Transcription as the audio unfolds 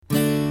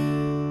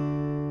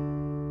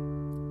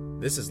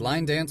This is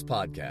Line Dance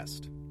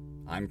Podcast.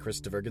 I'm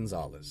Christopher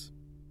Gonzalez.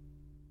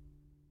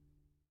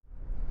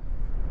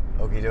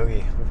 Okie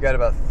dokie. We've got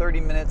about 30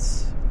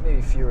 minutes,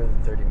 maybe fewer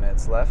than 30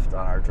 minutes left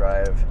on our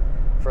drive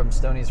from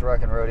Stoney's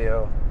Rock and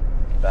Rodeo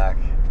back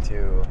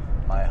to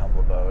my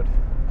humble abode,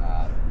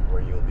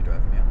 where you will be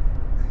driving me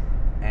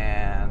home.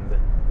 And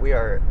we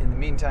are, in the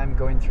meantime,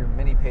 going through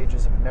many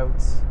pages of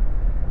notes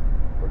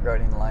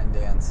regarding line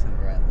dance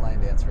and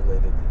line dance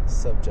related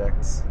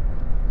subjects.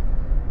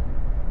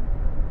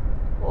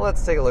 Well,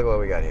 let's take a look at what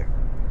we got here.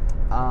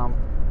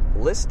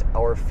 List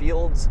our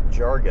field's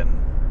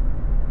jargon.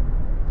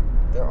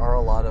 There are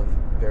a lot of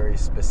very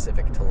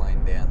specific to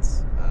line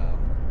dance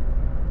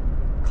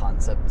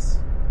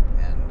concepts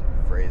and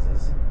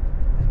phrases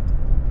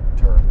and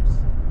terms.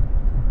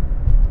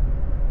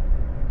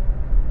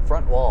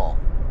 Front wall,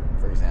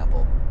 for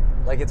example.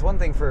 Like, it's one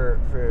thing for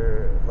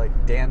like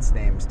dance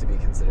names to be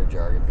considered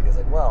jargon because,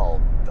 like,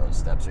 well, those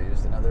steps are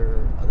used in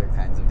other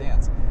kinds of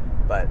dance,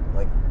 but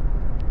like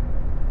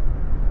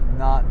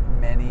not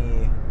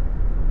many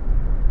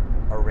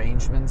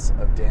arrangements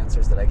of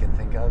dancers that I can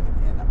think of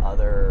in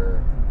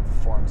other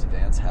forms of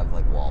dance have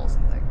like walls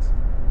and things.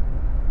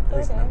 At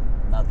least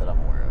not that I'm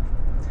aware of.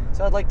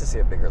 So I'd like to see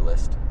a bigger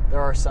list.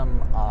 There are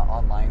some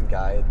online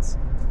guides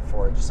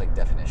for just like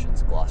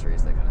definitions,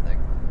 glossaries, that kind of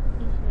thing.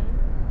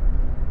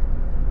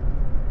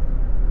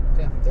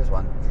 Yeah, there's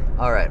one.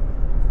 All right,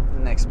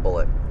 next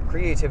bullet.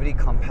 Creativity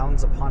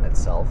compounds upon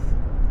itself.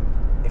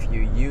 If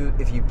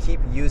you keep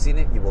using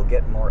it, you will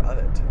get more of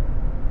it.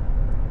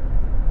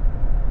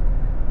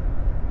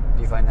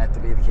 Do you find that to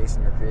be the case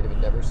in your creative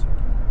endeavors?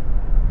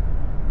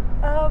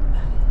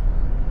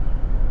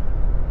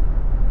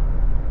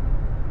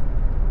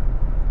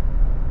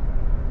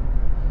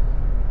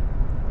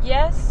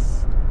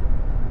 Yes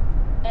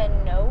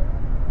and no.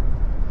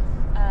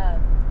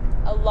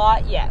 A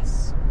lot,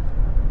 yes.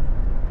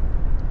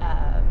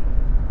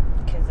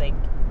 Because, like,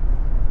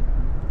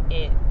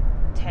 it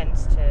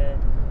tends to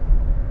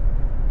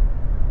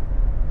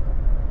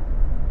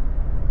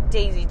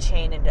daisy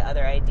chain into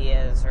other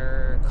ideas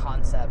or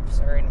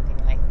concepts or anything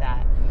like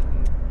that.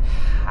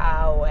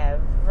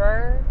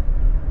 However,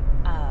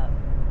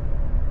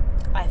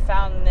 I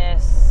found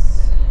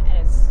this, and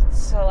it's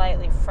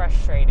slightly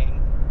frustrating,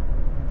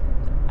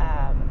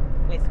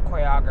 with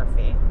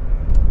choreography.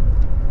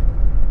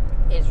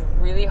 It's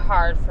really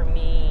hard for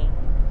me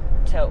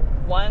to,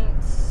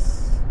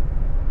 once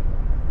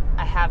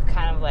I have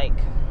kind of like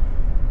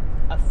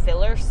a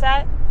filler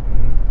set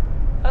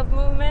of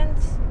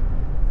movements,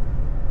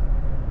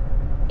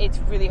 it's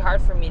really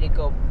hard for me to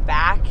go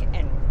back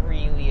and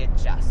really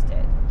adjust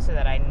it so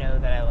that I know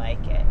that I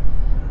like it.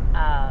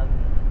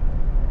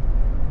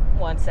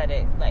 Once that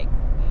it like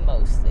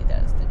mostly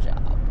does the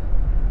job,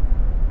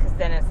 because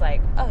then it's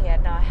like, oh yeah,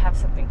 now I have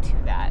something to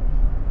that.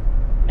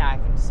 Now I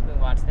can just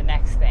move on to the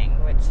next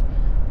thing, which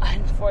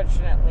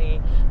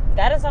unfortunately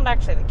that is not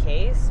actually the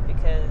case,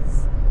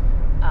 because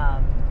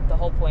the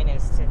whole point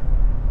is to,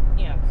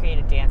 create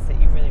a dance that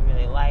you really,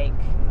 really like.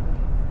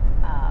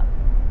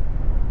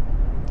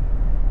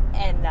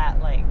 And that,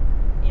 like,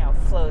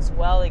 flows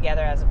well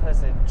together as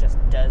opposed to just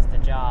does the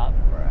job.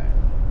 Right.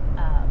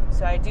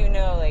 So I do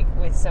know, like,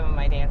 with some of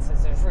my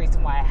dances, there's a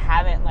reason why I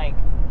haven't, like,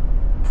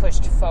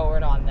 pushed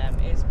forward on them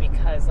is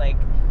because, like,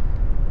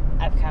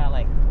 I've kind of,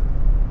 like,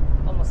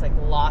 almost, like,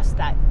 lost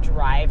that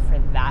drive for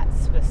that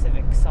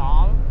specific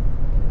song.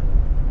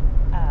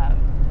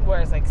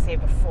 Whereas, like, say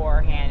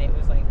beforehand, it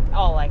was, like,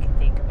 all I could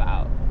think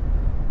about.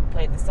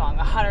 Played the song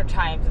 100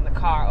 times in the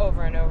car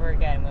over and over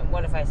again.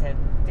 What if I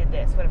did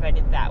this? What if I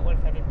did that? What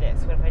if I did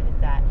this? What if I did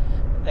that?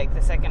 Like,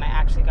 the second I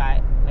actually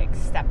got, like,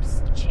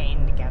 steps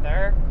chained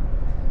together,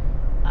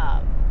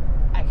 I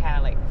kind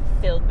of, like,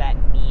 filled that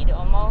need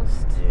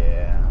almost.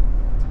 Yeah.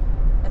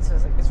 And so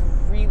it's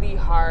really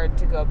hard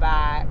to go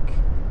back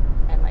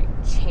and, like,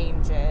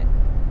 change it.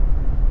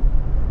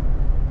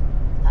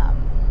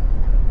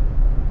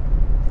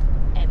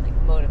 And,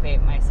 like,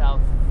 motivate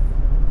myself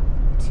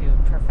to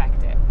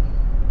perfect it.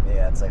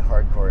 Yeah, it's like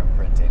hardcore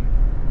imprinting.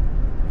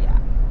 Yeah.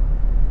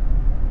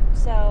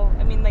 So,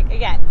 I mean, like,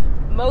 again,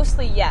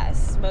 mostly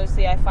yes.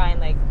 Mostly I find,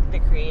 like, the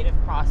creative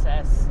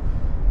process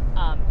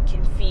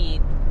can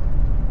feed,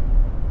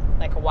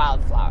 like, a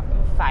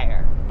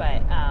wildfire.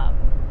 But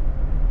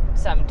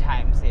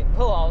sometimes it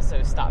will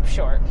also stop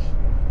short.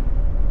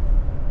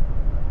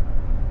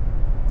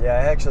 Yeah,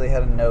 I actually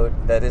had a note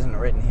that isn't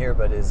written here,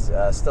 but is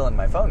still in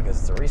my phone because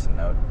it's a recent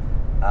note.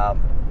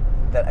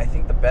 That I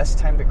think the best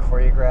time to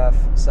choreograph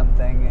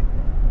something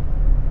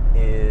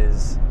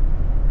is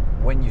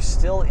when you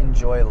still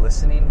enjoy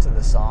listening to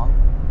the song,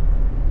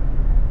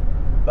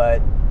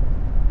 but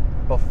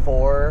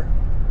before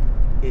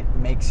it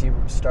makes you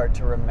start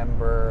to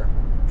remember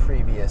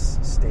previous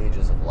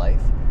stages of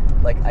life.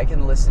 Like, I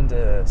can listen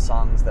to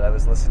songs that I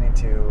was listening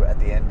to at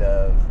the end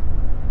of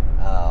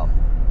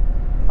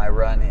my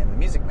run in the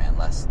Music Man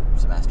last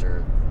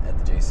semester at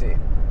the JC,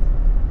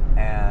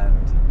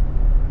 and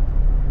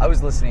I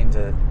was listening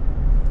to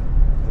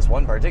this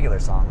one particular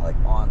song, like,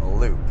 on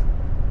loop,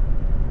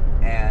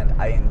 and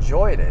I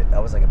enjoyed it. I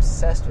was like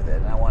obsessed with it,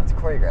 and I wanted to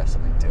choreograph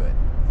something to it.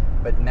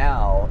 But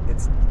now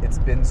it's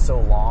been so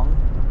long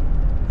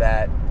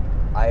that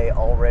I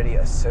already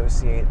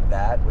associate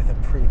that with a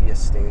previous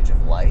stage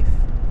of life,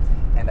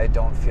 and I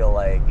don't feel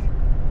like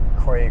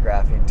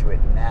choreographing to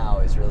it now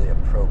is really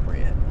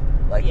appropriate.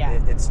 Like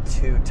it's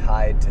too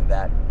tied to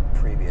that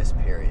previous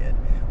period.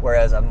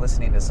 Whereas I'm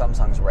listening to some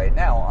songs right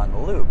now on the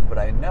loop, but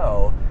I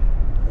know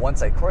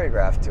once I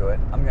choreograph to it,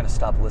 I'm going to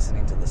stop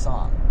listening to the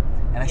song.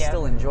 And I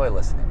still enjoy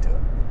listening to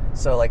it.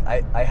 So like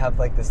I have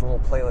like this little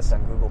playlist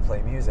on Google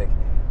Play Music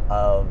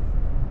of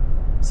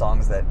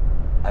songs that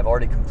I've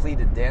already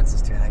completed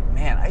dances to. And like,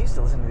 man, I used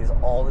to listen to these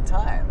all the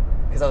time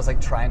because I was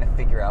like trying to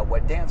figure out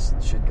what dance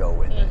should go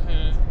with it.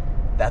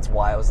 That's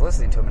why I was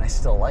listening to them, and I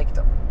still liked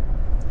them.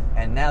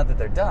 And now that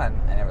they're done,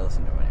 I never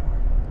listen to them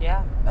anymore.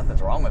 Yeah.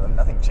 Nothing's wrong with them.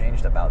 Nothing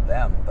changed about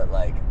them, but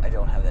like I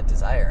don't have that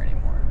desire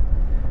anymore.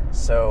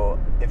 So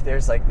if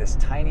there's like this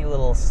tiny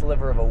little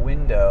sliver of a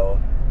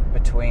window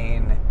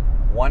between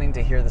wanting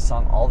to hear the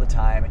song all the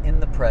time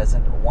in the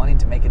present, wanting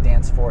to make a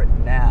dance for it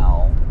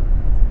now,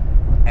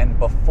 and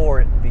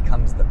before it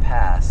becomes the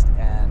past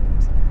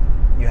and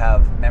you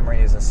have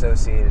memories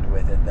associated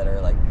with it that are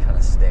like kind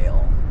of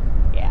stale.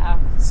 Yeah.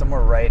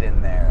 Somewhere right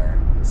in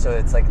there. So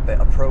it's like the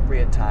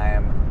appropriate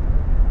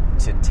time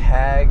to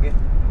tag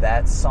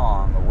that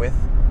song with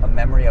a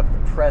memory of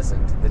the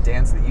present, the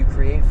dance that you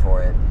create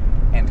for it,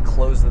 and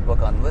close the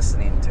book on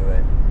listening to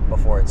it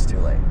before it's too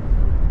late.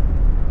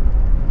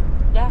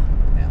 Yeah.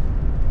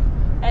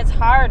 And it's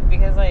hard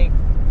because, like,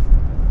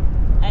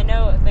 I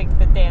know, like,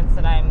 the dance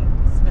that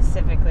I'm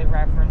specifically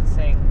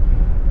referencing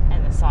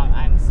and the song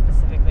I'm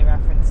specifically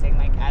referencing,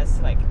 like, as,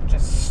 like,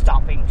 just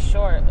stopping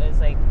short is,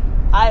 like,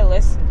 I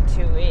listened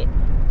to it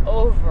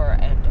over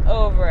and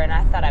over, and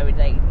I thought I would,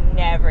 like,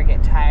 never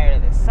get tired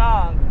of this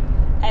song.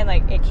 And,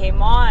 like, it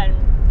came on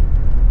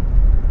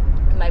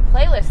my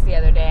playlist the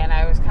other day, and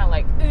I was kind of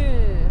like,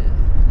 ooh,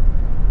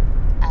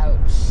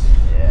 ouch.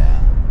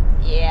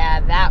 Yeah,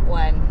 that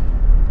one.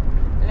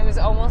 And it was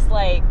almost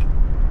like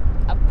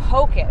a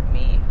poke at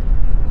me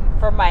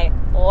for my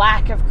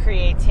lack of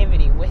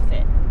creativity with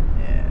it.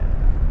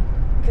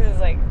 Because it's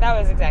like, that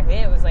was exactly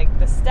it. It was like,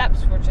 the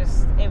steps were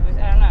just, it was,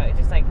 I don't know, it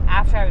just like,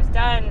 after I was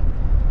done,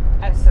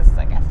 I was just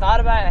like, I thought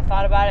about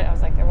it, I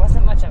was like, there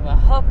wasn't much of a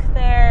hook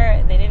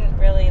there. They didn't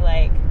really,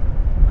 like,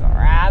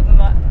 grab,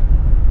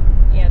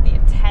 the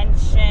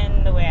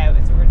attention the way I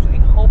was originally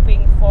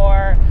hoping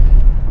for.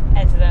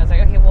 And so then I was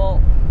like, okay,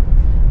 well,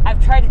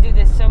 I've tried to do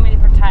this so many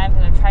different times,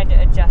 and I've tried to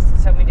adjust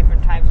it so many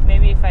different times.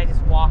 Maybe if I just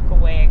walk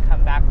away and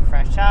come back with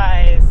fresh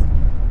eyes,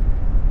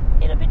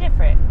 it'll be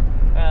different.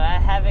 Well, I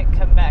haven't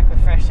come back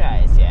with fresh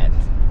eyes yet.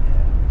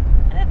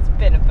 And it's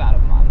been about a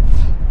month.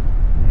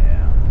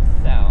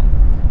 So,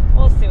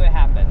 we'll see what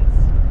happens.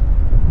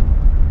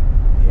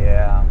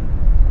 Yeah,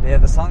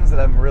 the songs that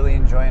I'm really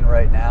enjoying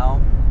right now,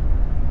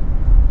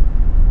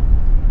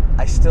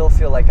 I still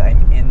feel like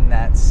I'm in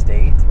that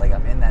state. Like,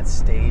 I'm in that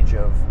stage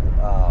of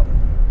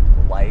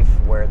life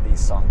where these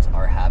songs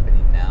are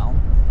happening now.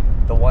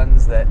 The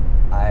ones that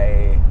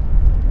I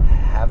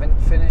haven't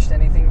finished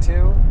anything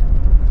to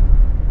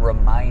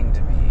remind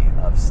me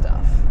of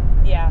stuff.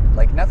 Yeah.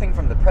 Like, nothing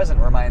from the present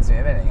reminds me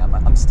of anything.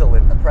 I'm still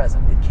in the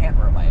present. It can't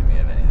remind me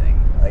of anything.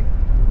 Like,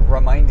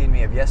 reminding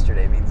me of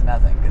yesterday means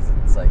nothing, because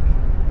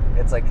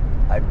it's like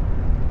I've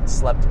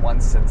slept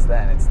once since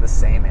then. It's the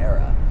same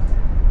era.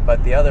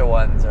 But the other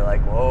ones are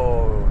like,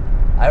 whoa,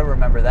 I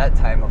remember that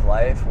time of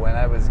life when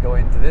I was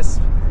going to this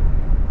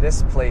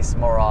place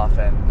more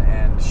often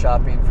and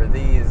shopping for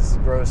these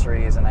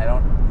groceries, and I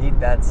don't eat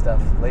that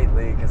stuff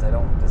lately because I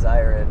don't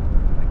desire it.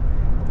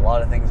 Like, a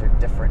lot of things are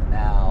different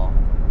now.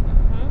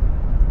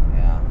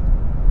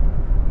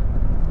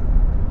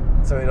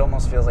 So it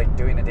almost feels like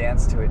doing a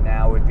dance to it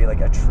now would be like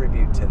a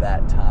tribute to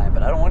that time.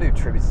 But I don't want to do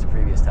tributes to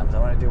previous times. I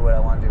want to do what I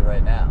want to do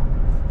right now.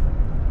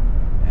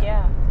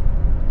 Yeah.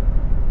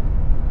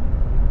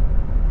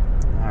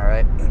 All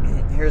right.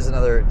 Here's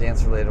another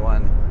dance-related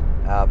one.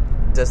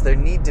 Does there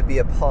need to be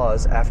a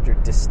pause after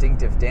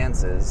distinctive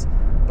dances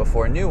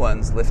before new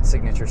ones lift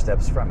signature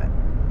steps from it?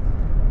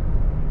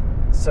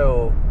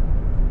 So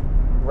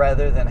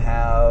rather than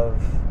have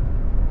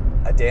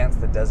a dance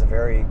that does a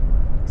very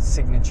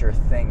signature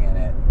thing in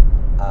it,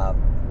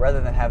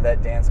 rather than have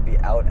that dance be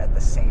out at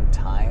the same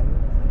time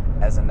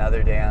as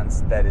another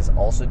dance that is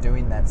also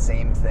doing that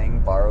same thing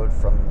borrowed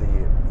from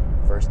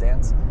the first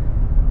dance,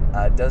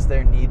 does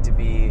there need to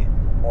be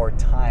more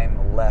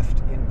time left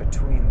in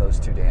between those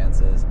two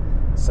dances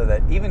so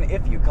that even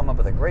if you come up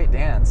with a great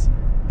dance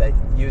that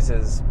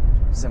uses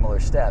similar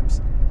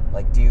steps,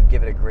 like, do you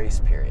give it a grace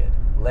period?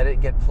 Let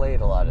it get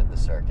played a lot at the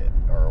circuit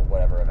or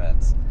whatever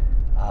events.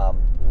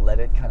 Let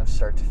it kind of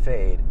start to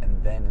fade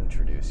and then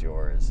introduce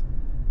yours,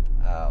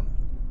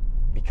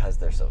 because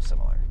they're so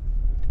similar.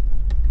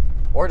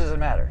 Or does it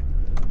matter?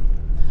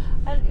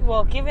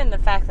 Well, given the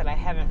fact that I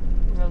haven't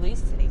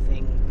released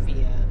anything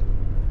via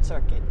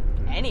circuit,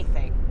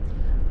 anything,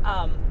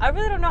 I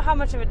really don't know how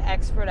much of an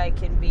expert I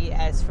can be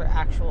as for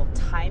actual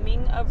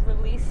timing of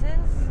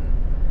releases.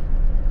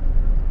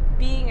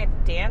 being a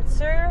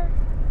dancer,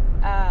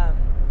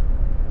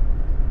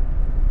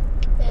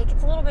 like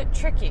it's a little bit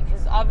tricky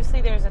because obviously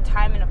there's a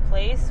time and a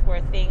place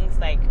where things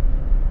like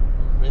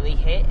really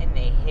hit and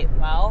they hit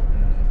well.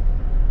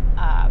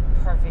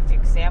 Perfect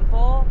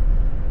example,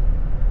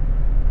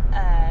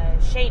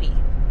 Shady.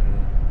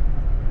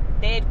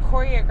 They had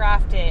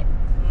choreographed it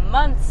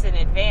months in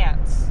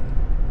advance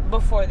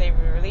before they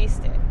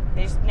released it.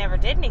 They just never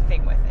did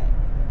anything with it.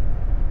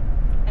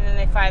 And then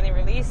they finally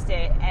released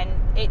it, and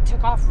it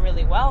took off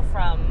really well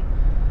from,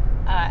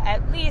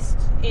 at least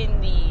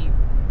in the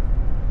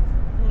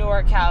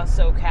NorCal,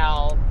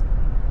 SoCal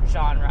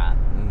genre,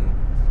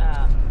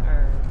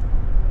 or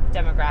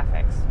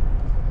demographics.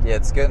 Yeah,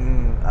 it's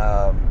getting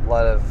a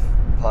lot of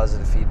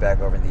positive feedback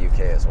over in the UK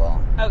as well.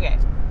 Okay.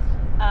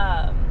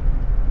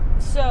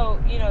 So,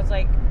 it's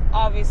like,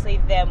 obviously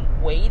them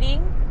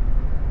waiting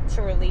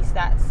to release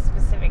that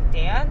specific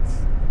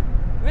dance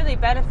really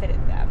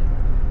benefited them.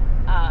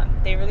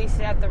 They released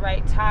it at the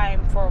right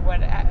time for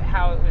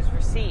how it was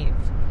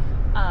received.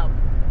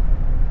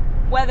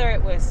 Whether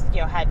it was,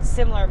 had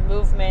similar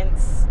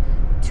movements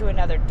to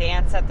another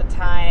dance at the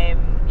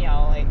time,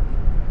 like,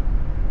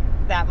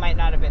 that might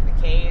not have been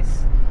the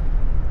case.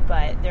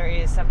 But there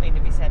is something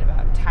to be said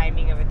about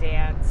timing of a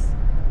dance.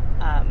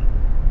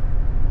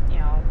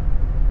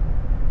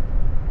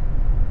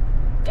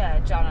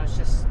 Jono's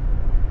just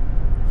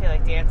feel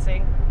like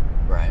dancing.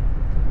 Right.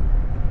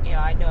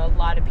 I know a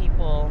lot of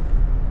people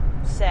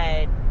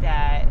said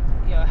that,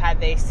 had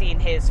they seen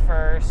his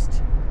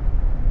first,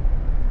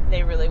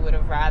 they really would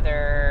have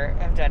rather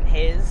have done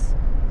his.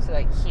 So,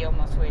 like, he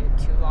almost waited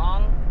too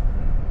long.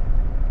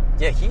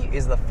 Yeah, he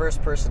is the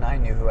first person I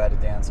knew who had a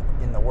dance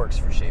in the works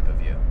for Shape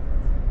of You.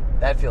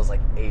 That feels like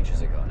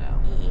ages ago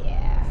now.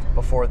 Yeah.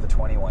 Before the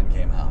 21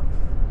 came out.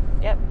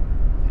 Yep.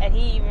 And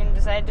he even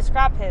decided to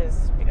scrap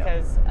his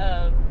because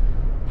of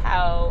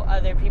how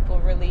other people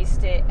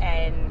released it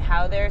and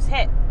how theirs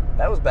hit.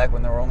 That was back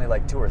when there were only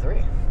like 2 or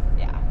 3.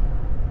 Yeah.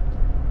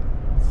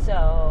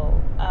 So,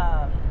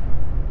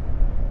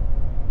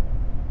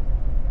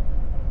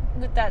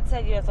 with that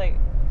said, it's like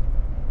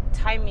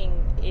timing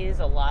is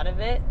a lot of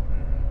it.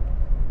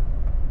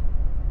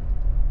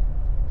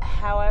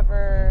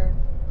 However,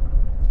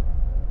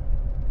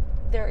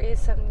 there is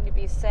something to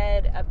be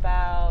said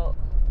about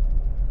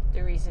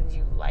the reasons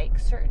you like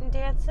certain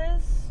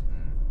dances.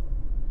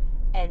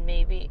 And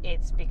maybe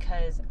it's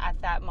because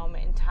at that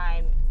moment in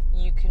time,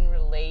 you can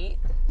relate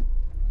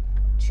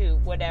to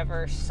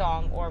whatever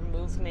song or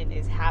movement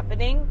is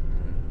happening,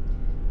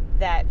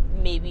 that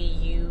maybe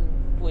you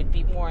would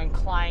be more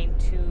inclined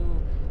to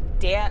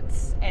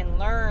dance and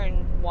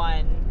learn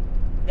one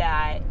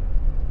that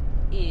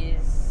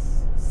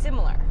is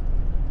similar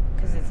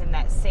because it's in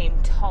that same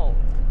tone.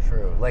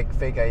 True. Like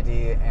Fake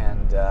ID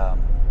and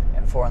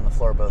 4 on the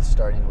Floor both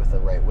starting with the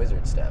right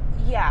wizard step.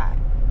 Yeah.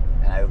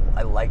 And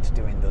I liked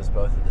doing those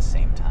both at the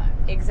same time.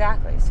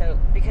 Exactly. So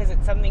because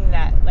it's something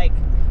that, like,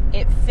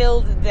 it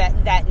filled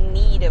that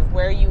need of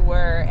where you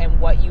were and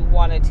what you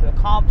wanted to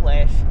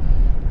accomplish.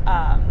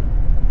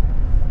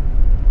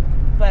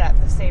 But at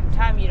the same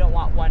time, you don't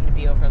want one to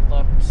be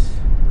overlooked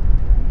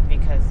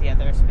because the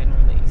other's been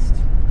released.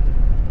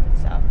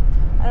 So,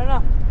 I don't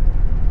know.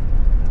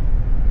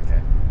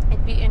 Okay.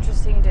 It'd be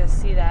interesting to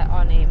see that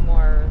on a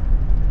more,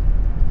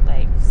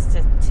 like,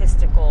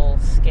 statistical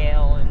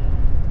scale and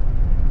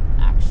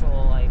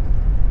actual, like,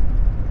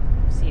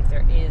 see if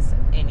there is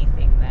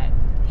anything that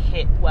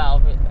hit well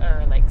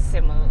or, like,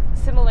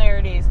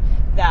 similarities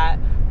that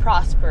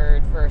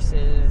prospered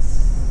versus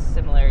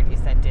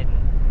similarities that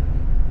didn't.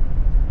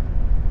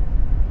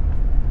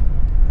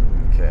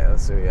 Okay,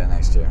 let's see what we got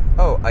next here.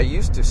 Oh, I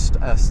used to,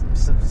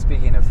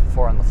 speaking of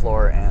 4 on the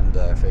Floor and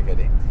Fake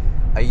ID,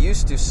 I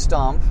used to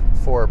stomp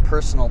for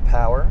personal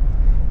power,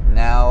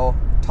 now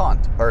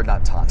tut.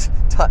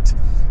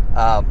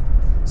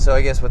 So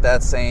I guess what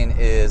that's saying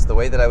is the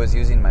way that I was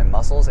using my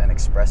muscles and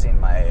expressing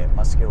my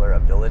muscular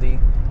ability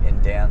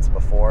in dance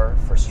before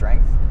for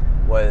strength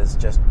was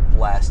just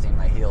blasting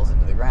my heels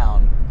into the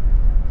ground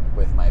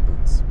with my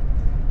boots.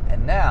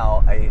 And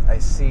now I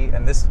see,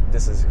 and this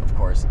is, of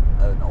course,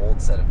 an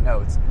old set of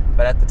notes,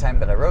 but at the time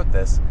that I wrote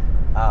this,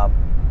 a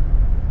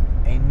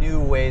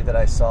new way that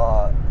I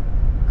saw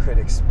could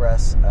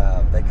express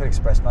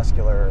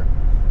muscular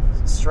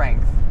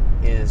strength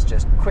is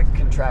just quick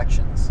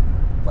contractions,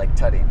 like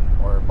tutting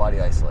or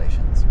body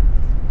isolations,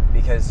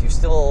 because you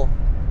still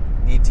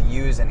need to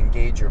use and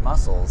engage your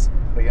muscles,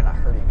 but you're not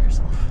hurting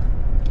yourself.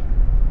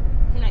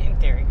 In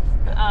theory.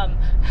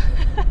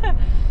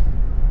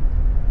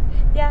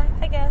 Yeah,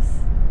 I guess.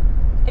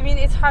 I mean,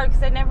 it's hard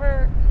because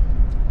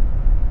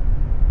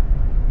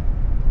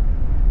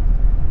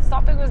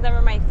stomping was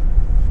never my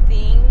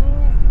thing.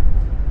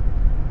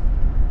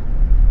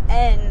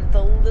 And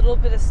the little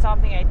bit of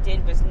stomping I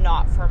did was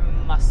not for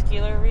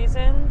muscular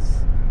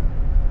reasons.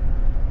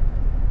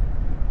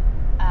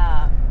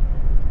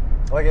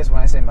 Well, I guess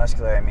when I say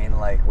muscular, I mean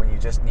like when you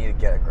just need to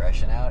get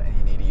aggression out and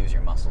you need to use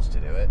your muscles to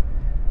do it.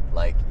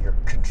 like you're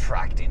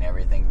contracting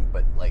everything,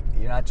 but like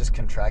you're not just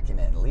contracting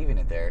it and leaving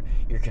it there,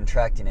 you're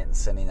contracting it and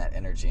sending that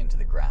energy into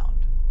the ground.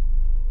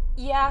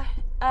 Yeah,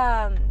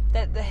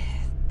 that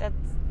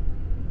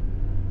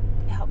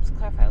helps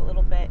clarify a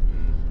little bit.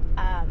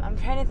 I'm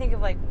trying to think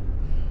of like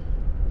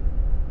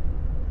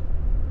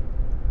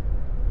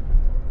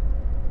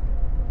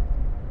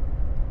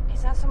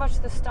it's not so much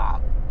the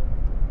stomp,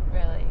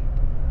 really,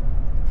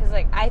 because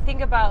like I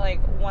think about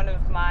like one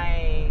of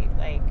my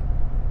like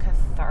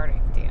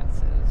cathartic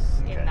dances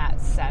in that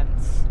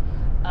sense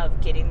of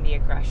getting the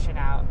aggression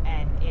out,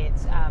 and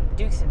it's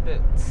Dukes and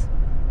Boots.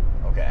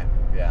 Okay,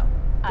 yeah,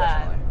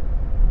 definitely.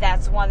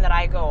 That's one that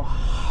I go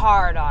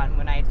hard on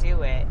when I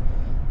do it.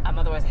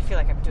 Otherwise, I feel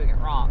like I'm doing it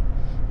wrong.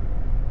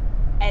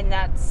 And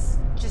that's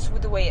just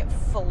with the way it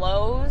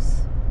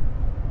flows.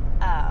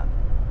 But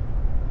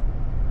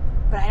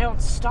I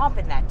don't stomp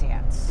in that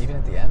dance. Even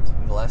at the end,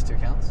 in the last 2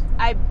 counts?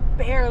 I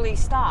barely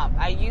stomp.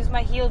 I use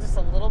my heel just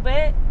a little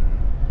bit.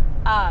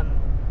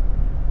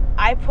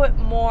 I put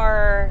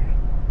more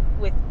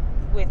with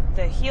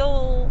the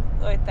heel,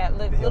 with that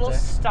little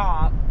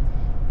stomp,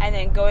 and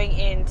then going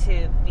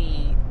into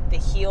the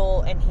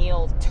heel and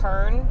heel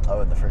turn. Oh,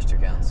 in the first 2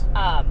 counts.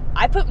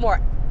 I put more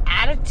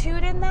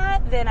attitude in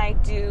that than I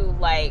do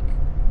like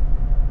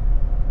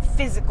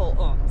physical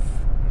oomph.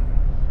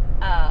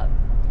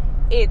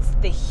 It's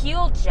the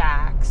heel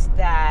jacks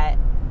that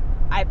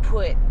I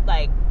put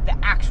like the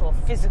actual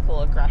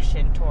physical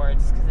aggression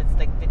towards, because it's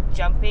like the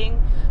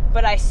jumping,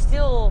 but I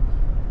still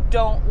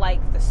don't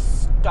like the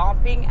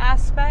stomping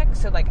aspect.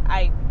 So like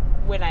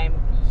when I'm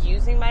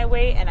using my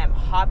weight and I'm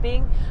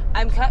hopping,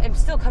 I'm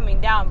still coming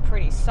down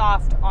pretty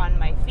soft on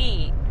my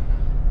feet,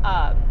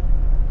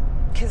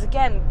 because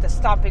again, the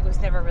stomping was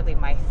never really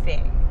my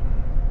thing.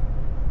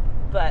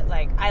 But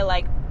like I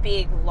like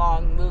big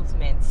long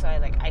movements, so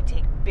I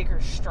take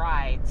bigger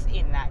strides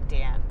in that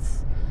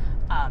dance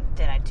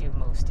than I do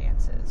most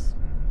dances.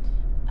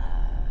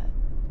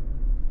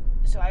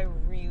 So I'm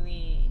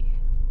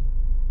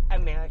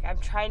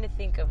trying to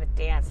think of a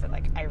dance that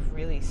like I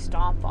really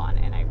stomp on,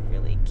 and I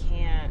really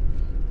can't.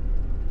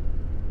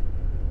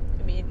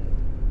 I mean,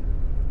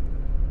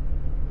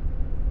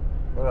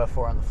 what about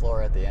 4 on the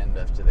floor at the end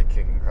after the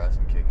kick and cross?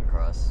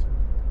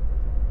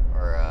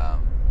 Or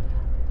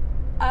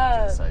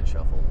side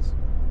shuffles,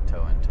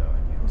 toe in, heel.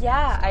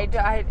 Yeah, I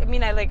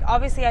mean,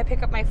 obviously I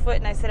pick up my foot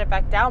and I set it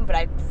back down, but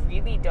I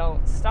really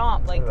don't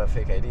stomp. Like, what about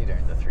fake ID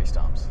during the 3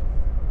 stomps?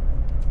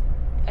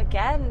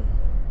 Again,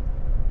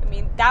 I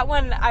mean, that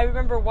one, I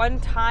remember one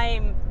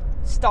time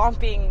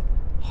stomping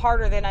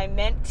harder than I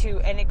meant to,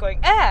 and it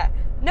going,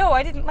 no,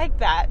 I didn't like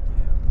that.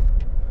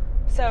 Yeah.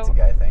 So it's a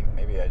guy thing.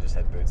 Maybe I just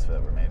had boots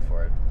that were made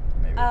for it.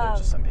 Maybe there's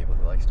just some people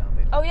who like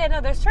stomping. Oh yeah,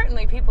 no, there's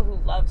certainly people who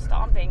love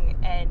stomping,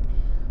 and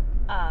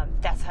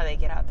that's how they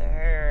get out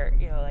their,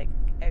 like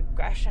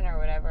aggression or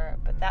whatever.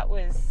 But that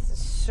was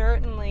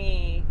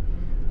certainly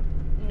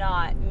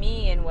not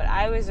me and what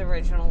I was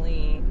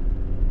originally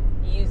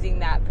using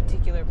that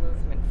particular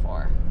movement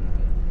for.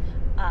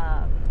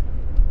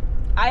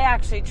 I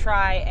actually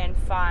try and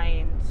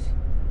find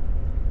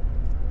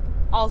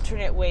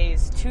alternate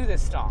ways to the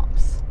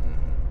stomps.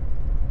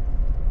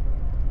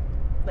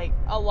 Like,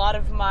 a lot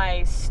of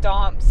my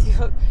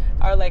stomps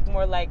are like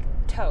more like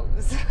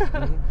toes.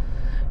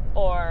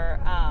 Or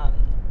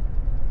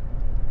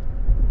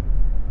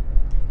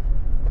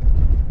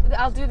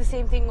I'll do the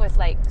same thing with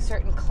like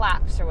certain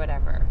claps or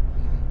whatever.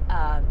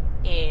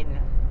 In,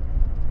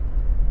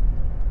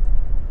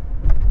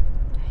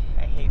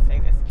 I hate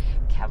saying this,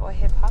 cowboy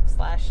hip hop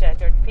 /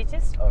 Georgia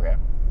Peaches. Okay.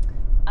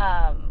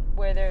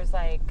 Where there's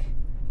like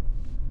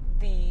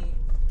the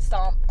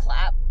stomp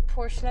clap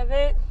portion of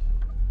it,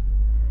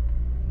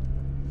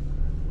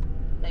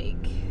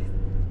 like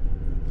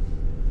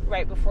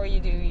right before you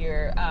do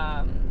your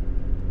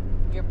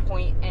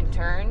point and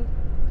turn.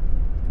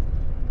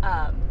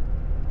 I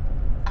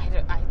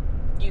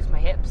use my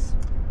hips.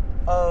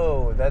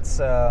 Oh, that's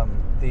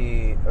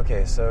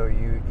okay, so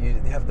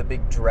you have the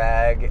big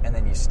drag and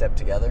then you step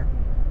together?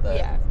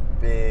 Yeah.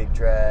 Big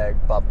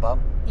drag,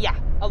 bump. Yeah.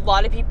 A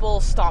lot of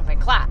people stomp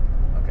and clap.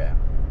 Okay.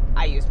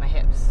 I use my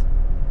hips.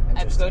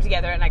 I go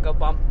together and I go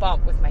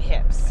bump with my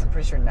hips. I'm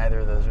pretty sure neither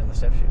of those are in the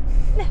step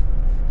sheet.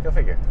 Go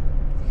figure.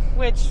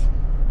 Which,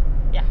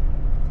 yeah.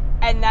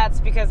 And that's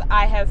because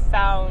I have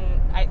found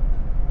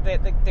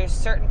that there's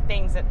certain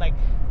things that like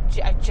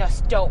I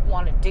just don't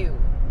want to do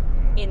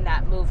in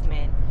that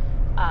movement,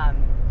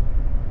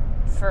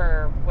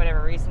 for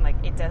whatever reason. Like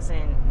it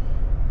doesn't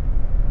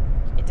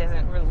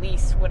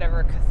release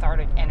whatever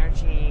cathartic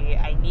energy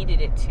I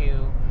needed it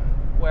to,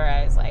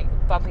 whereas like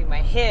bumping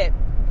my hip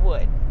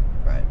would.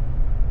 Right.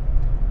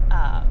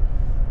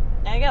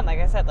 And again, like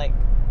I said, like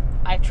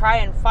I try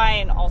and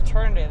find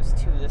alternatives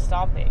to the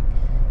stomping,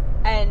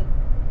 and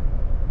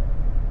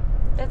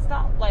that's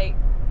not like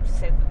to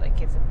say that like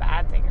it's a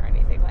bad thing or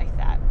anything like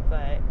that,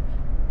 but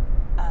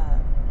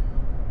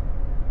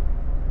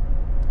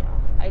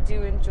I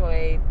do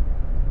enjoy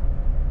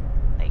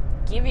like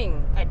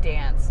giving a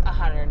dance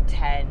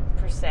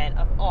 110%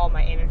 of all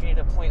my energy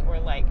to the point where,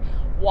 like,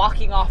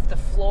 walking off the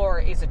floor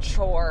is a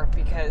chore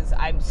because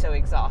I'm so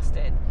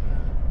exhausted.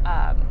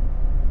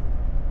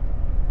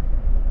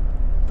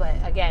 But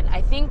again,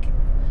 I think,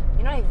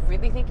 you know what I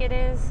really think it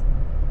is?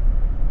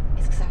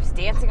 It's because I was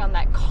dancing on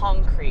that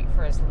concrete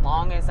for as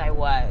long as I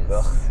was.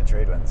 Ugh, the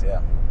trade winds,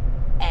 yeah.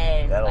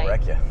 And that'll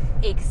wreck you.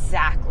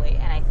 Exactly.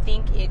 And I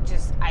think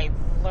I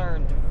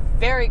learned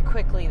very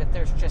quickly that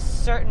there's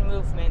just certain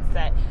movements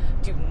that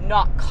do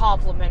not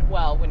complement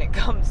well when it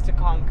comes to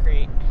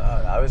concrete.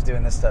 Oh, no, I was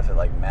doing this stuff at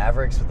like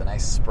Mavericks with a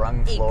nice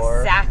sprung floor.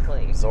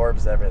 Exactly.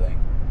 Absorbs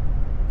everything.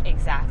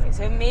 Exactly.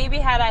 So maybe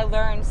had I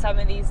learned some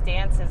of these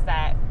dances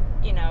that,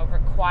 you know,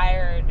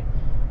 required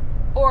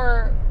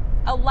or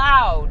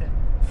allowed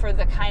for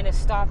the kind of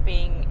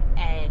stomping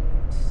and,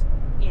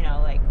 you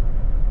know, like,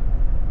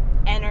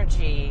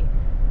 energy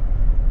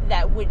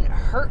that wouldn't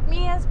hurt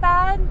me as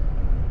bad,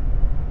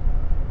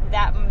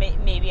 that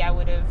maybe I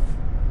would have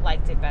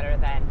liked it better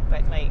then.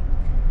 But, like,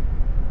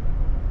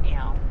 you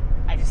know,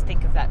 I just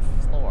think of that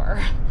floor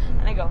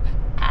and I go,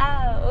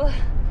 ow,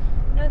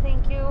 no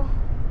thank you.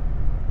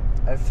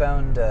 I've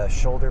found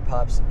shoulder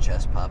pops and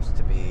chest pops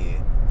to be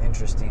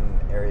interesting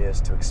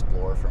areas to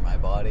explore for my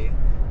body,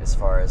 as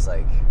far as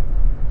like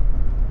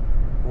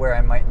where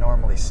I might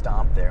normally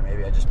stomp there.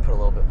 Maybe I just put a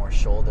little bit more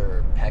shoulder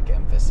or pec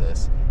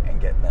emphasis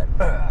and get that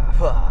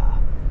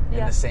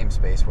in the same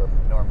space where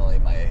normally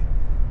my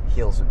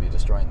heels would be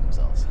destroying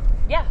themselves.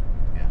 Yeah.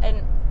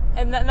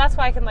 And that's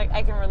why I can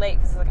relate,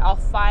 because like I'll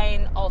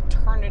find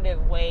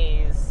alternative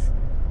ways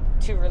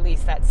to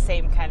release that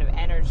same kind of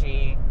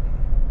energy.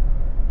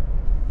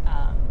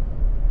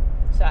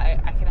 So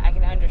I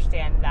can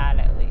understand that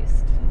at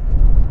least.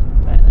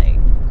 But like,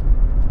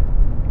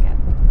 again,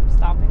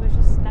 stomping was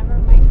just never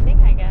my thing,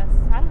 I guess.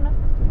 I don't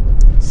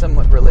know.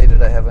 Somewhat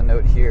related, I have a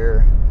note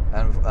here.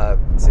 And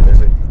let's see,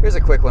 here's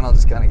a quick one. I'll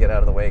just kind of get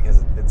out of the way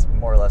because it's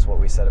more or less what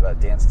we said about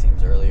dance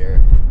teams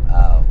earlier,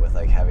 with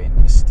like having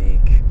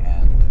mystique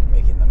and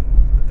making them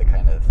the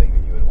kind of thing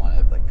that you would want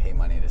to like pay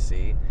money to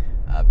see,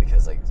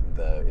 because like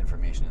the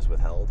information is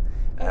withheld.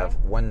 I have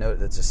one note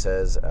that just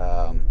says,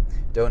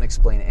 "Don't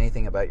explain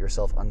anything about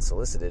yourself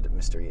unsolicited.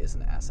 Mystery is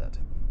an asset."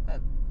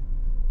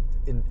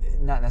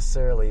 Not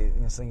necessarily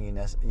something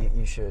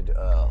you should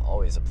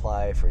always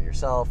apply for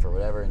yourself or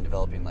whatever in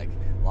developing like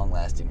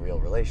long-lasting real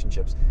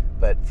relationships,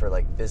 but for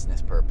like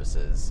business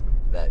purposes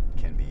that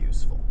can be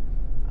useful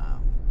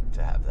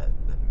to have that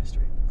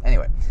mystery.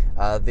 Anyway,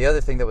 the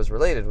other thing that was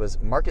related was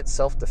market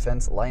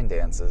self-defense line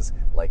dances,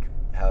 like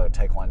how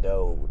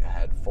Taekwondo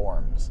had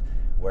forms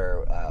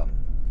where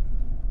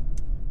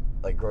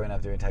like growing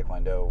up doing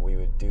Taekwondo, we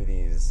would do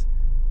these,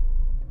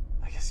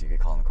 I guess you could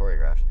call them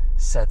choreographed,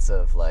 sets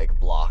of like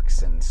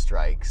blocks and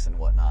strikes and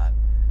whatnot.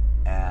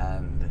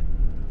 And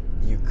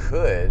you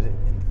could,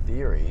 in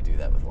theory, do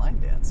that with line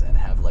dance and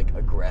have like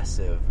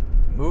aggressive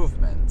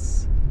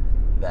movements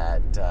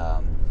that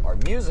are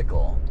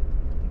musical,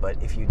 but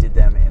if you did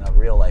them in a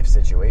real life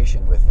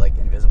situation with like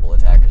invisible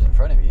attackers in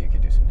front of you, you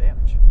could do some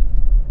damage.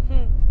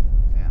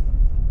 Yeah.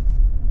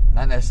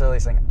 Not necessarily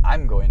something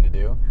I'm going to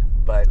do,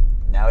 but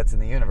now it's in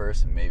the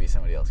universe, maybe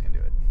somebody else can do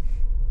it.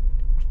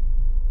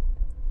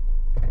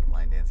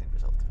 Line dancing for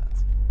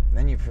self-defense. And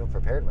then you feel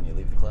prepared when you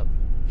leave the club.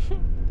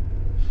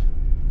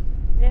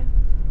 Yeah.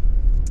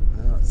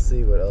 Let's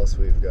see what else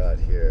we've got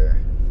here.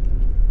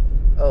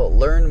 Oh,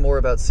 learn more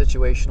about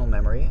situational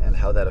memory and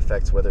how that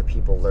affects whether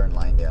people learn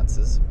line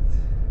dances.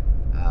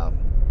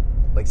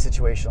 Like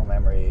situational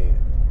memory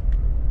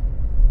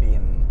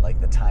being like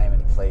the time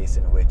and place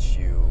in which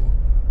you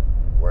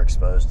were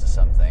exposed to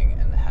something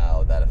and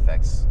how that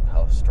affects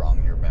how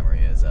strong your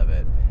memory is of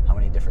it, how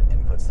many different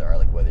inputs there are,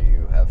 like whether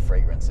you have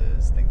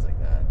fragrances, things like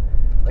that.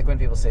 Like when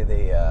people say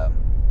they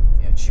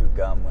chew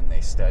gum when they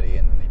study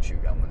and then they chew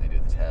gum when they do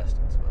the test,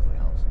 and it supposedly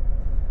helps.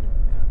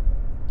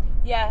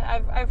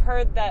 Yeah, I've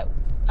heard that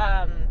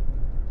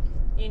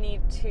you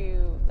need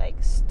to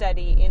like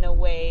study in a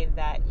way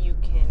that you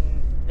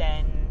can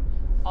then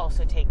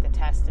also take the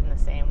test in the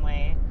same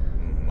way.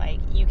 Mm-hmm. Like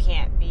you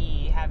can't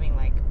be having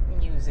like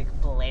music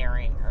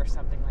blaring or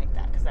something like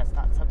that, because that's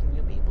not something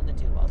you'll be able to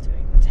do while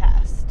doing the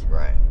test.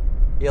 Right.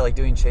 Yeah, like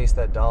doing Chase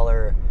That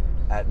Dollar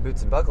at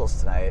Boots and Buckles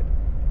tonight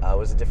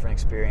was a different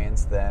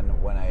experience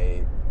than when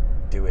I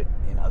do it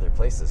in other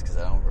places, because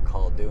I don't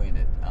recall doing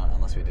it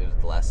unless we did it at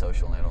the last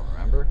social and I don't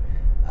remember.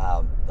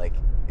 Like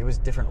it was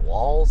different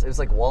walls. It was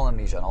like wall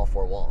amnesia on all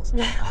four walls.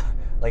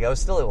 Like I was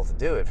still able to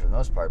do it for the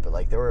most part, but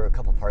like there were a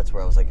couple parts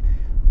where I was like,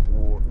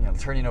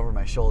 turning over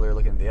my shoulder,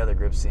 looking at the other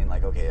group, seeing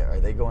like, okay, are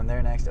they going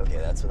there next? Okay,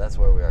 that's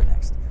where we are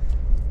next.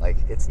 Like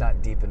it's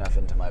not deep enough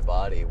into my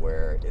body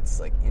where it's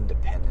like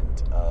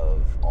independent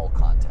of all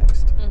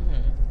context.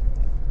 Mm-hmm.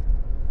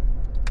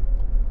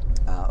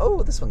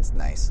 Oh, this one's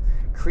nice.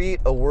 Create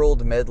a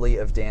world medley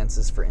of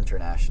dances for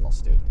international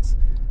students.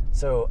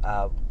 So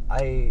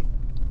I,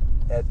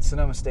 at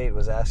Sonoma State,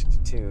 was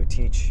asked to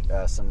teach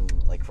some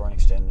like foreign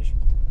exchange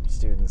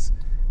students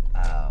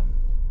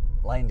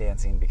line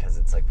dancing because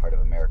it's like part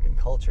of American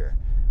culture.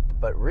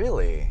 But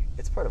really,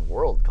 it's part of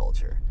world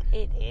culture.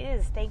 It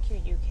is. Thank you,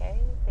 UK.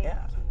 Thank you,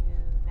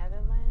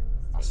 Netherlands.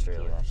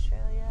 Australia. Thank you,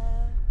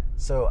 Australia.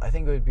 So I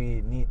think it would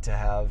be neat to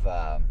have,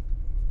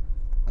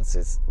 let's see,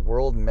 it's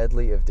World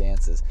Medley of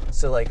Dances.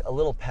 So like a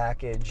little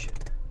package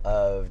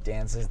of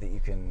dances that you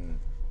can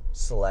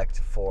select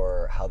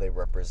for how they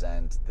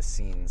represent the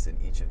scenes in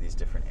each of these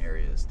different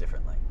areas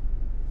differently.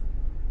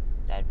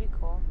 That'd be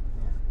cool.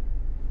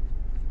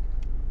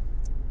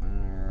 Yeah.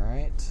 All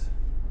right.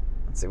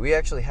 Let's see. We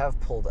actually have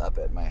pulled up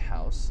at my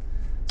house,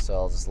 so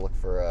I'll just look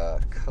for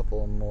a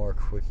couple more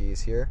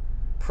quickies here.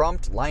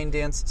 Prompt line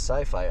dance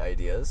sci-fi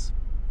ideas.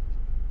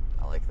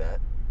 I like that.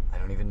 I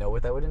don't even know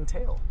what that would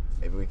entail.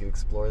 Maybe we could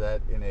explore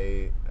that in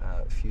a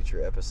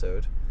future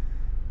episode.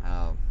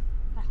 Not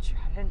sure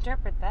how to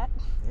interpret that.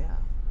 Yeah.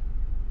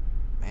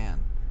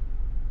 Man.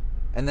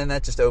 And then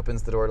that just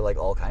opens the door to like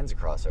all kinds of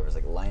crossovers,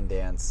 like line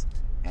dance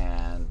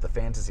and the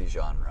fantasy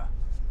genre.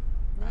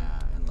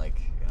 And like,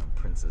 you know,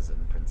 princes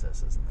and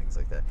princesses and things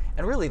like that.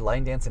 And really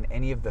line dance in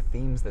any of the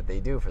themes that they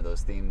do for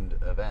those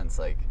themed events,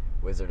 like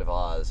Wizard of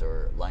Oz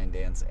or line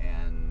dance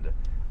and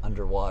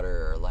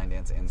underwater or line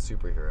dance and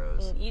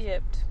superheroes. In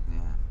Egypt. Yeah.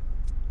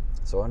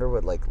 So I wonder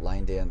what like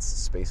line dance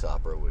space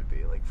opera would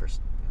be like for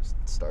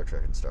Star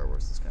Trek and Star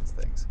Wars, those kinds of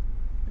things.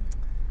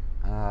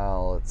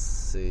 Let's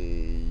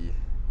see.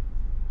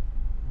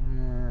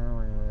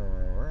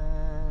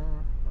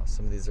 Well,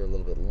 some of these are a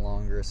little bit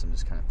longer, so I'm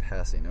just kind of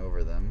passing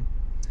over them.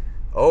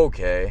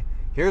 Okay,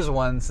 here's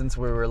one since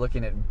we were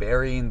looking at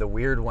burying the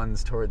weird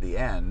ones toward the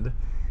end.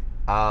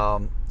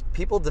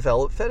 People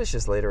develop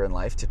fetishes later in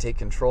life to take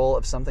control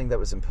of something that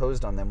was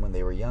imposed on them when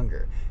they were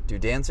younger. Do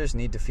dancers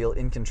need to feel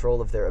in control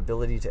of their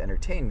ability to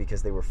entertain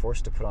because they were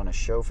forced to put on a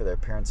show for their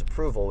parents'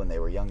 approval when they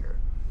were younger?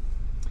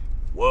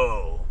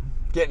 Whoa,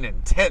 getting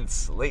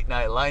intense late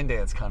night line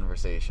dance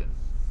conversation.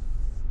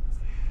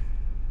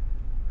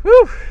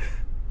 Whew.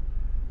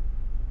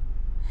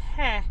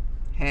 Heh.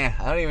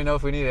 I don't even know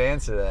if we need to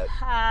answer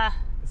that.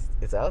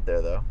 It's out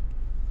there, though.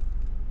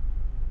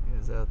 It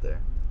is out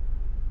there.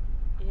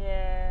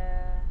 Yeah.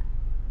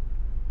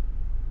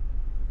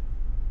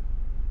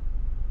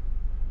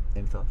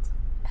 Any thoughts?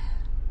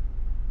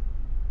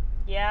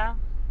 Yeah.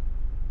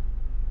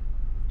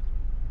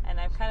 And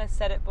I've kind of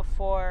said it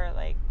before,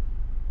 like,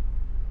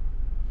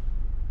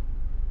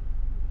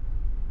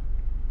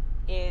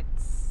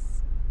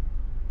 it's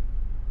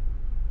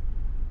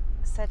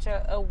such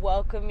a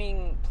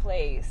welcoming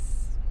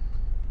place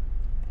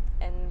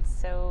and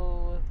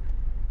so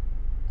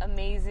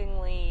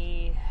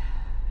amazingly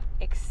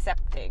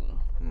accepting.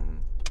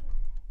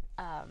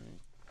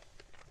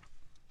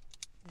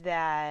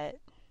 That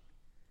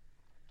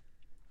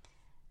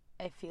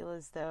I feel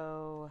as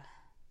though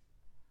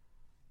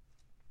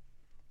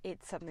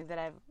it's something that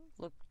I've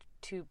looked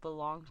to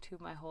belong to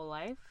my whole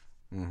life.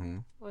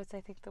 Was, I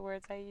think, the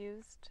words I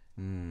used.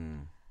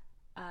 And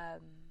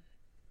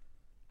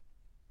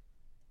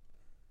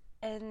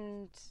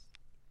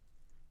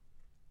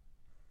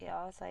you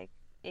know, it's like,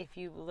 if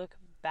you look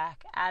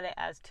back at it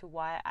as to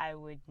why I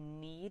would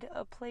need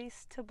a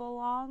place to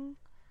belong,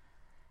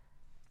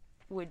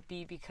 would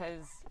be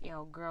because, you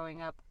know,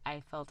 growing up,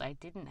 I felt I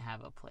didn't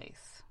have a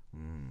place.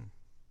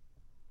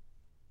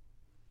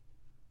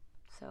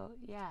 So,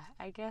 yeah,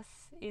 I guess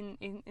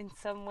in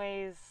some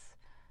ways,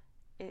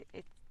 it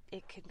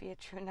can be a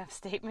true enough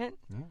statement.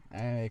 Yeah.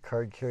 I'm a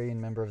card-carrying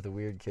member of the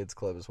Weird Kids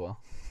Club as well.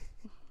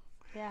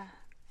 Yeah,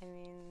 I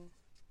mean...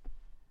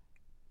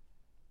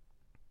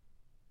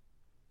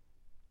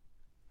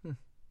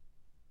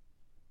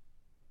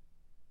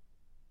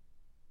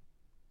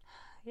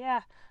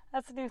 Yeah,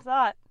 that's a new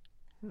thought.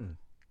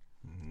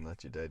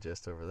 Let you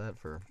digest over that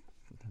for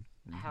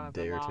However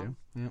day or long.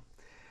 two. Yep.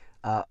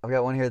 I've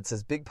got one here that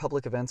says, big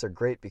public events are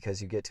great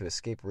because you get to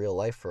escape real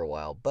life for a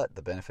while, but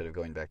the benefit of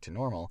going back to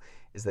normal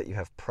is that you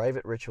have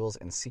private rituals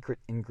and secret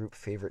in-group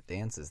favorite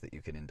dances that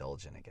you can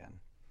indulge in again.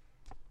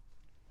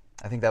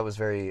 I think that was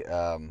very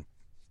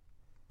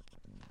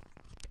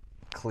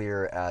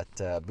clear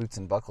at Boots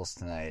and Buckles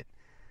tonight,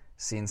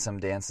 seeing some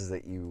dances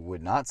that you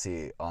would not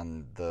see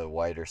on the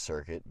wider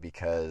circuit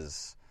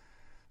because,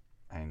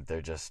 I mean,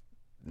 they're just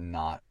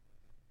not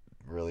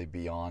really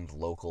beyond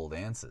local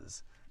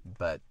dances.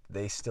 But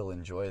they still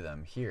enjoy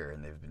them here,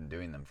 and they've been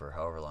doing them for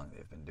however long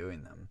they've been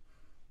doing them.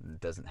 It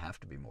doesn't have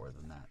to be more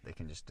than that. They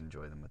can just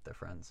enjoy them with their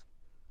friends.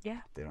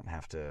 Yeah. They don't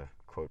have to,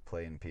 quote,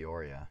 play in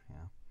Peoria.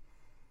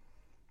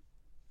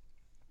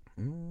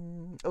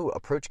 Yeah.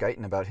 Approach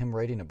Guyton about him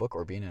writing a book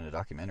or being in a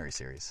documentary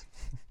series.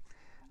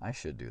 I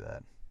should do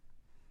that.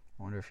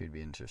 I wonder if he'd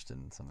be interested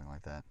in something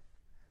like that.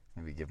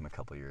 Maybe give him a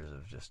couple years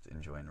of just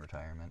enjoying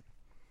retirement.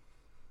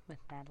 With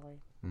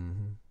Natalie.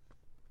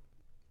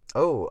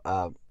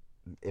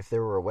 If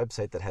there were a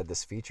website that had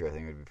this feature, I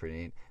think it would be pretty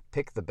neat.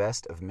 Pick the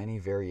best of many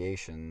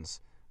variations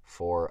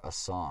for a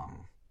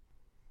song.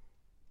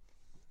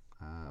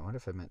 I wonder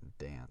if I meant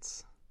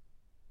dance.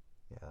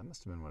 Yeah, that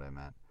must have been what I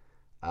meant.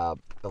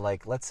 But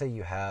like, let's say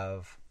you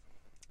have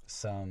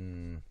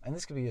some, and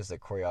this could be used as a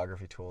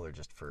choreography tool or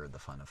just for the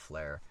fun of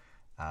flair.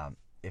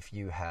 If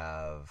you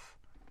have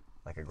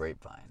like a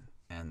grapevine,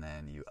 and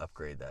then you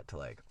upgrade that to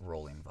like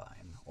rolling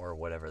vine or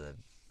whatever that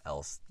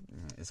else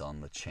is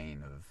on the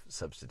chain of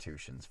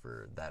substitutions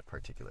for that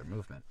particular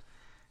movement,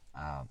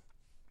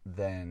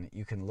 then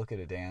you can look at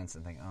a dance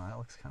and think, oh, that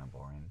looks kind of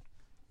boring.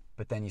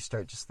 But then you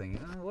start just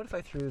thinking, oh, what if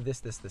I threw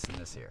this, and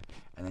this here?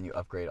 And then you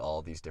upgrade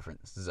all these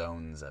different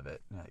zones of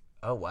it. And you're like,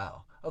 oh,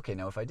 wow. Okay,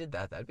 now if I did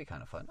that, that'd be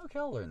kind of fun. Okay,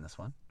 I'll learn this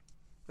one.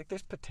 Like,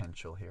 there's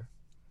potential here.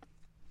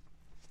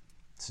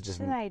 So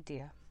just It's an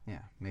idea. Yeah,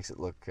 makes it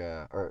look,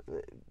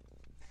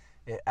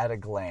 at a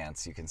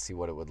glance, you can see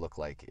what it would look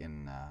like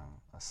in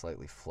a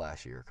slightly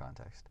flashier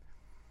context.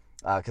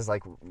 Because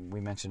like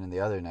we mentioned in the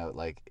other note,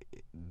 like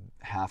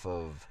half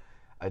of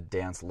a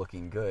dance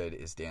looking good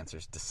is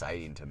dancers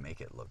deciding to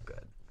make it look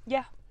good.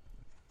 Yeah.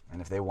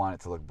 And if they want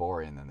it to look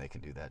boring, then they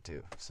can do that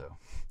too. So,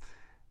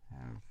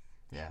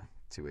 yeah,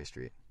 two-way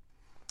street.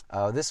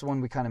 This one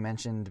we kind of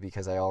mentioned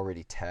because I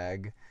already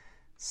tag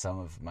some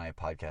of my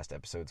podcast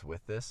episodes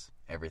with this.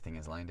 Everything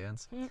is Line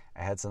Dance.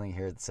 I had something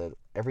here that said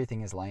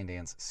Everything is Line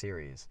Dance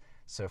series.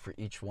 So for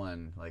each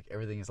one, like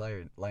Everything is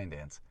Line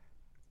Dance,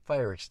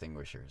 fire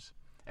extinguishers.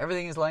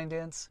 Everything is Line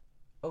Dance,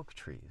 oak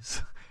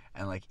trees.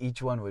 And like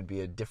each one would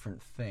be a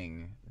different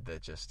thing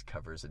that just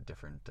covers a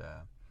different,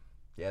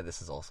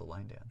 this is also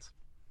Line Dance.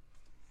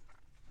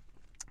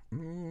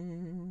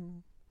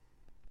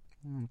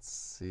 Let's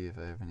see if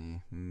I have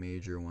any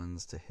major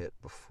ones to hit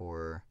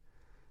before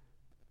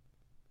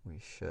we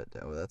shut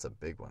down. Oh, that's a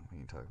big one. We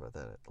can talk about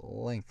that at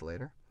length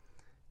later.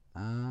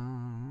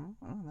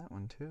 That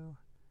one too.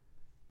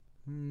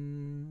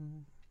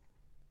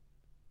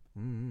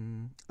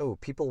 Oh,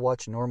 people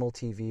watch normal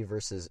TV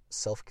versus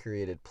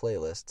self-curated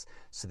playlists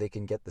so they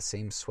can get the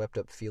same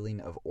swept-up feeling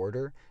of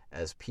order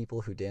as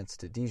people who dance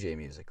to DJ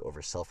music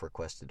over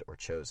self-requested or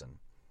chosen.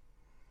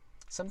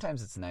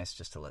 Sometimes it's nice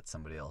just to let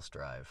somebody else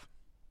drive.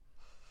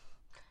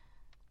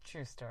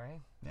 True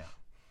story. Yeah.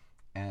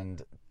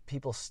 And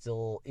people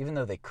still, even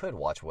though they could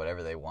watch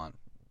whatever they want,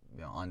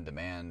 on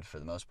demand for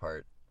the most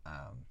part,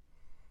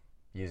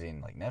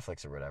 using like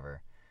Netflix or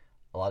whatever,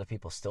 a lot of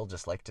people still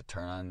just like to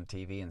turn on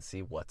TV and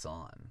see what's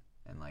on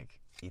and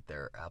like eat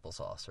their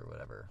applesauce or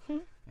whatever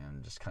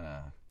and just kind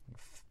of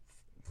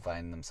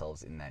find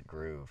themselves in that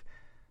groove.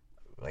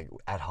 Like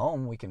at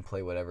home, we can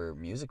play whatever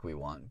music we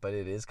want, but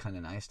it is kind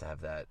of nice to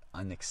have that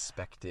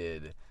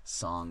unexpected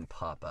song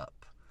pop up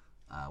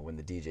when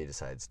the DJ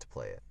decides to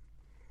play it.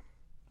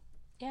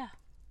 Yeah.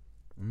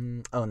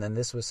 Oh, and then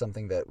this was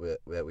something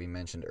that we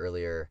mentioned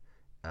earlier,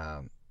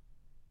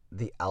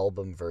 the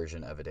album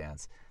version of a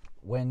dance.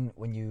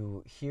 When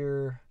you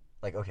hear,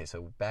 like, okay,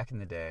 so back in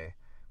the day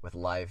with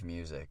live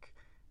music,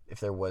 if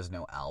there was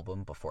no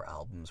album before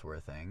albums were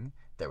a thing,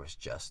 there was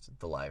just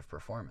the live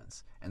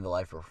performance. And the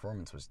live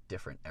performance was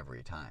different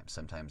every time.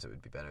 Sometimes it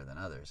would be better than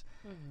others.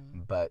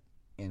 Mm-hmm. But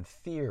in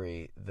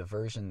theory, the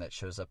version that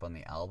shows up on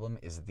the album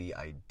is the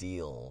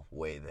ideal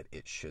way that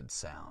it should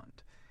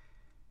sound.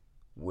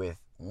 With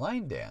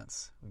line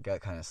dance, we've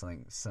got kind of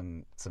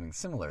something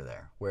similar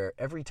there, where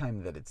every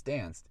time that it's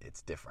danced,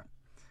 it's different.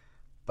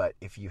 But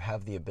if you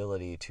have the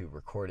ability to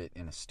record it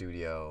in a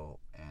studio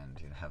and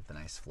have the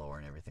nice floor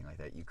and everything like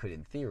that, you could,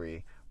 in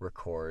theory,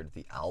 record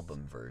the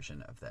album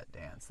version of that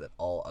dance that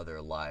all other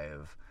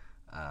live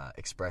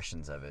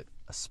expressions of it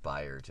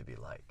aspire to be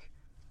like.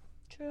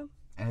 True.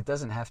 And it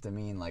doesn't have to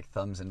mean like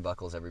thumbs and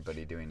buckles,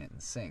 everybody doing it in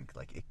sync.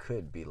 Like it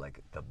could be like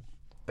the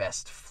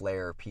best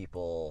flair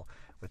people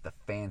with the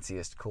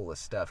fanciest,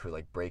 coolest stuff who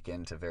like break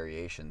into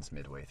variations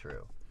midway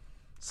through,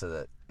 so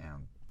that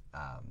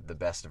the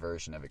best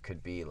version of it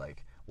could be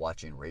like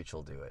watching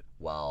Rachel do it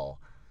while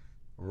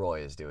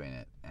Roy is doing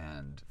it,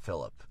 and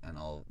Philip, and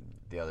all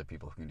the other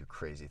people who can do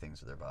crazy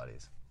things with their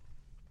bodies.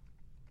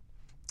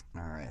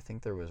 All right, I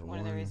think there was one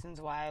of the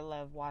reasons why I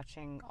love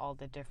watching all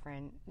the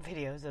different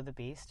videos of the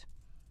Beast.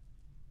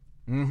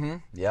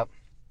 Yep.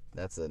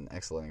 That's an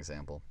excellent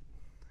example.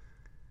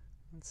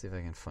 Let's see if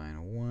I can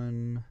find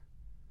one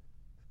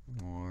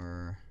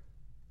more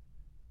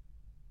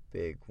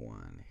big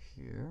one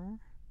here.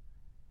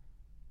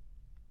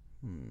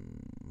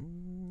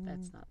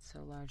 That's not so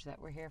large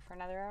that we're here for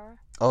another hour.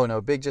 Oh,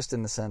 no, big just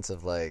in the sense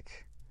of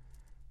like...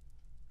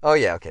 Oh,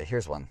 yeah, okay,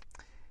 here's one.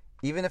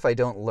 Even if I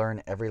don't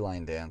learn every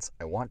line dance,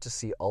 I want to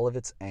see all of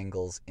its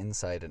angles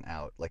inside and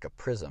out, like a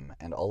prism,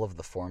 and all of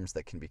the forms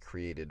that can be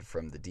created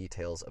from the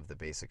details of the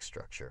basic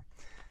structure.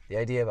 The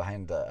idea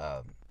behind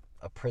a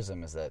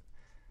prism is that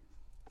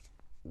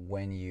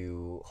when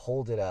you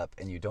hold it up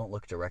and you don't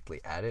look directly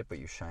at it, but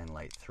you shine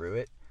light through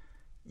it,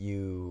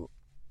 you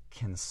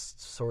can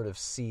sort of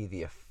see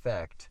the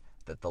effect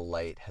that the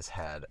light has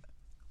had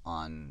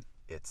on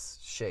its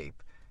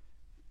shape,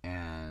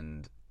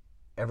 and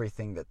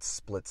everything that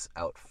splits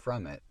out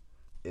from it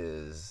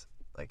is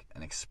like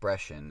an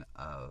expression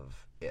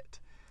of it.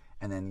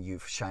 And then you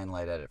shine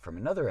light at it from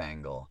another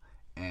angle,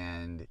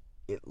 and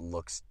it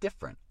looks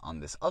different on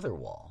this other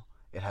wall.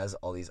 It has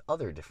all these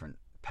other different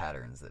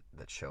patterns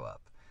that show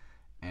up.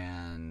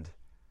 And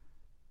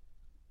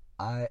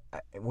I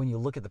when you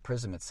look at the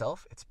prism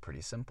itself, it's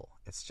pretty simple.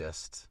 It's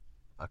just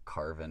a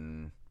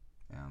carven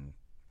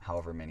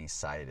however many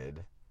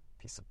sided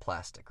piece of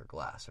plastic or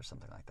glass or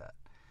something like that.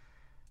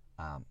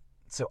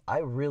 So I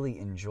really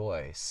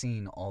enjoy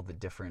seeing all the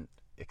different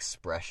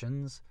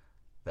expressions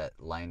that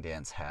line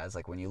dance has.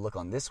 Like when you look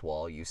on this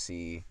wall, you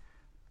see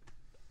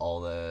all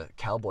the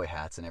cowboy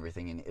hats and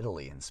everything in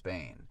Italy and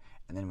Spain.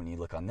 And then when you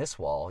look on this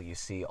wall, you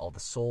see all the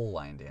soul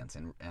line dance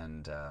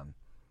and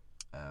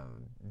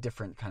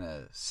different kind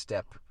of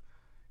step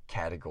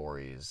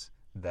categories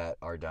that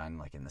are done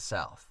like in the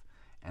South.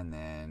 And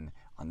then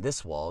on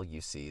this wall,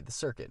 you see the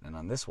circuit. And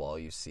on this wall,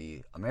 you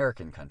see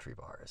American country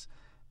bars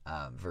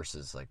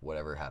versus like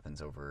whatever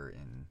happens over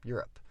in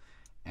Europe.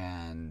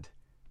 And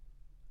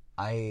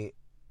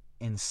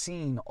in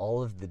seeing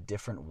all of the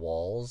different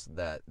walls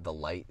that the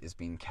light is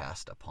being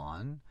cast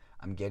upon,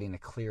 I'm getting a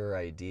clearer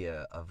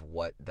idea of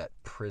what that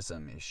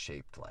prism is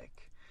shaped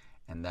like.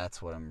 And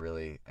that's what I'm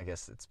really, I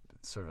guess it's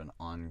sort of an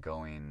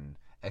ongoing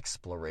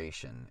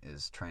exploration,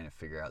 is trying to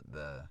figure out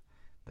the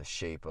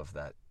shape of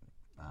that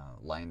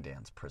line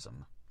dance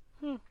prism.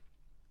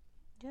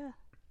 Yeah.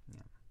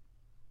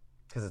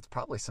 Because it's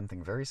probably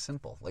something very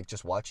simple. Like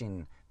just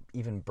watching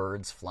even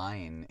birds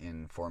flying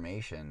in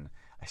formation,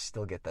 I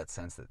still get that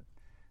sense that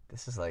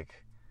this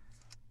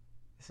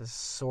is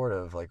sort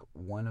of like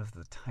one of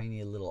the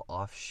tiny little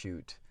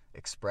offshoot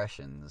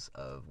expressions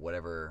of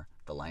whatever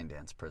the line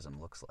dance prism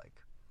looks like,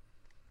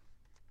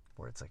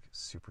 where it's like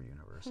super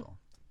universal.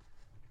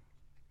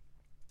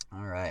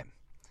 All right.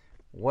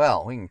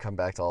 Well, we can come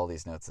back to all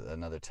these notes at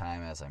another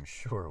time, as I'm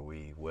sure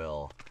we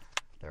will.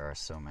 There are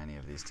so many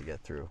of these to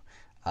get through.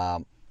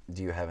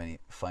 Do you have any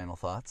final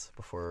thoughts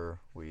before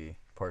we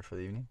part for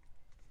the evening?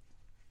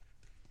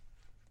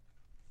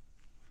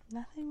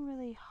 Nothing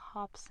really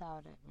hops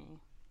out at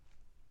me.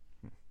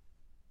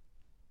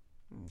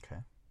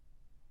 Okay.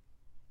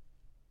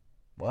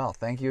 Well,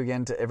 thank you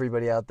again to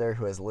everybody out there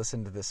who has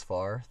listened this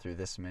far through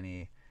this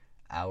many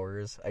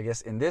hours. I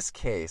guess in this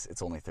case,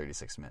 it's only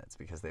 36 minutes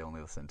because they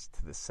only listened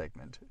to this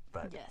segment.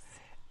 But Yes.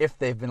 if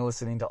they've been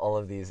listening to all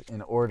of these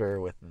in order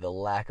with the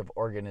lack of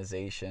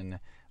organization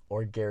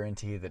or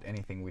guarantee that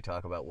anything we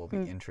talk about will be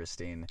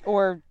interesting.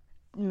 Or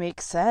make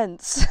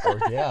sense. Or,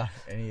 yeah,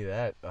 any of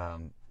that.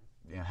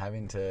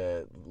 Having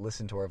to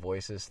listen to our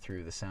voices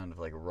through the sound of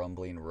like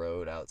rumbling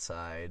road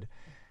outside.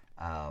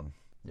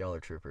 Y'all are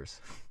troopers.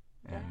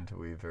 And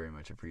we very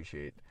much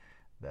appreciate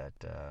that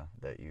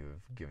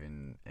you've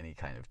given any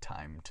kind of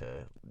time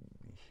to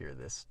hear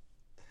this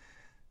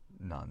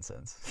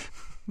nonsense.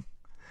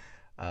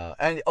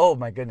 And oh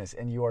my goodness,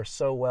 and you are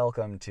so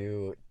welcome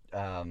to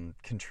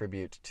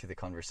contribute to the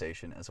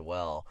conversation as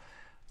well.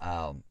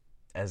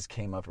 As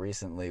came up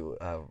recently,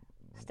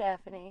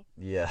 Stephanie.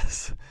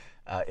 yes.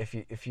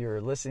 If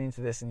you're listening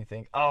to this and you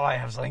think, oh, I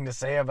have something to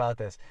say about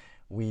this,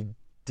 we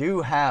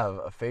do have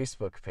a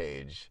Facebook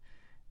page.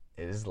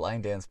 It is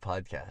Line Dance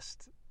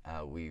Podcast.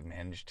 We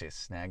managed to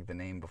snag the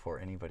name before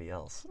anybody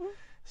else.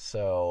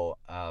 So,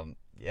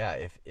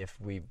 if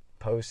we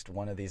post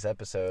one of these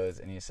episodes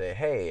and you say,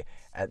 hey,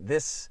 at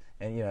this,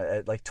 and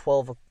at like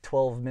 12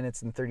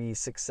 minutes and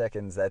 36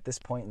 seconds at this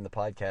point in the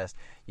podcast,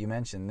 you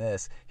mentioned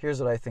this, here's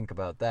what I think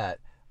about that.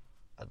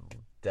 I'd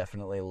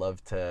definitely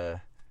love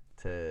to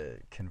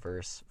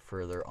converse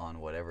further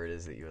on whatever it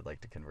is that you would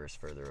like to converse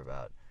further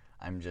about.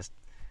 I'm just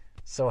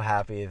so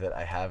happy that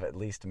I have at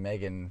least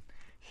Megan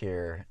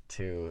here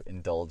to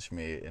indulge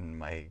me in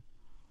my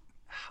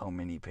how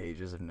many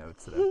pages of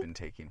notes that I've been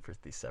taking for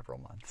these several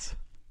months.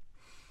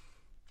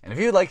 And if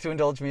you'd like to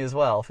indulge me as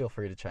well, feel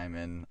free to chime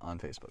in on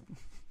Facebook.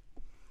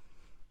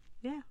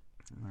 Yeah.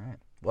 All right.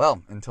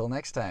 Well, until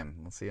next time,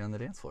 we'll see you on the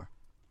dance floor.